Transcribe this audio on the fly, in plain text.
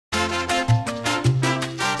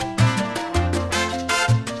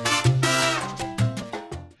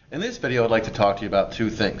video I'd like to talk to you about two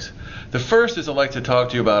things. The first is I'd like to talk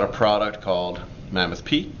to you about a product called Mammoth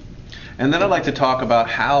P. And then I'd like to talk about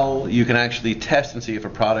how you can actually test and see if a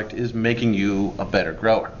product is making you a better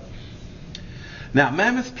grower. Now,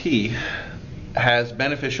 Mammoth P has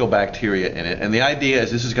beneficial bacteria in it, and the idea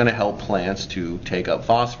is this is going to help plants to take up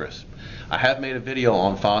phosphorus. I have made a video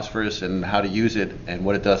on phosphorus and how to use it and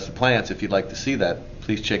what it does to plants. If you'd like to see that,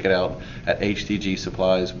 please check it out at HTG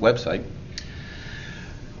Supply's website.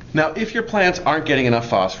 Now, if your plants aren't getting enough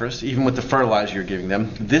phosphorus, even with the fertilizer you're giving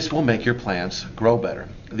them, this will make your plants grow better.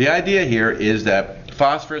 The idea here is that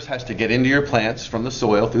phosphorus has to get into your plants from the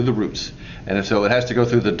soil through the roots, and so it has to go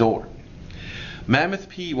through the door. Mammoth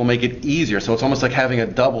P will make it easier, so it's almost like having a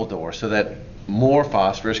double door so that more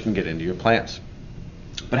phosphorus can get into your plants.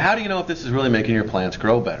 But how do you know if this is really making your plants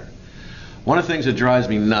grow better? One of the things that drives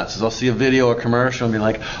me nuts is I'll see a video or commercial and be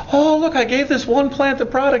like, oh look, I gave this one plant the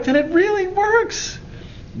product and it really works.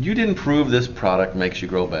 You didn't prove this product makes you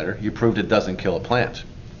grow better. You proved it doesn't kill a plant.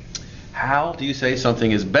 How do you say something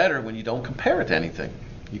is better when you don't compare it to anything?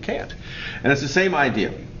 You can't. And it's the same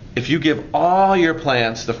idea. If you give all your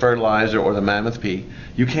plants the fertilizer or the Mammoth P,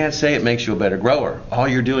 you can't say it makes you a better grower. All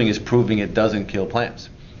you're doing is proving it doesn't kill plants.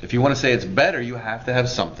 If you want to say it's better, you have to have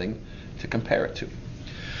something to compare it to.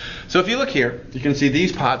 So if you look here, you can see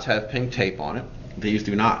these pots have pink tape on it. These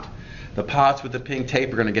do not. The pots with the pink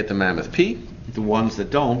tape are going to get the Mammoth P. The ones that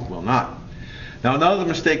don't will not. Now, another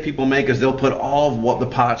mistake people make is they'll put all of what the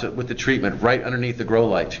pots with the treatment right underneath the grow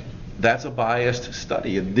light. That's a biased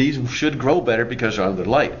study. These should grow better because they're under the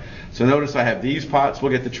light. So notice I have these pots will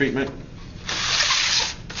get the treatment,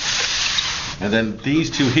 and then these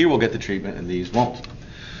two here will get the treatment and these won't.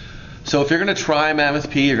 So if you're going to try Mammoth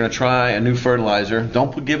P, you're going to try a new fertilizer,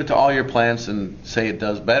 don't give it to all your plants and say it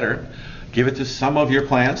does better. Give it to some of your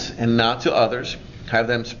plants and not to others. Have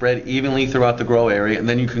them spread evenly throughout the grow area, and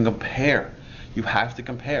then you can compare. You have to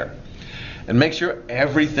compare. And make sure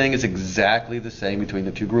everything is exactly the same between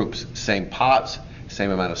the two groups. Same pots, same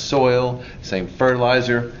amount of soil, same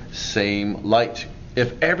fertilizer, same light.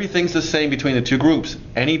 If everything's the same between the two groups,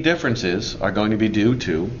 any differences are going to be due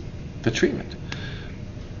to the treatment.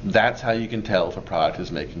 That's how you can tell if a product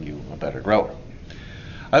is making you a better grower.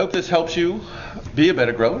 I hope this helps you be a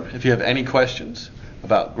better grower. If you have any questions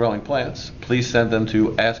about growing plants, please send them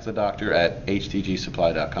to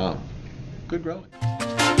askthedoctor@htgsupply.com. Good growing.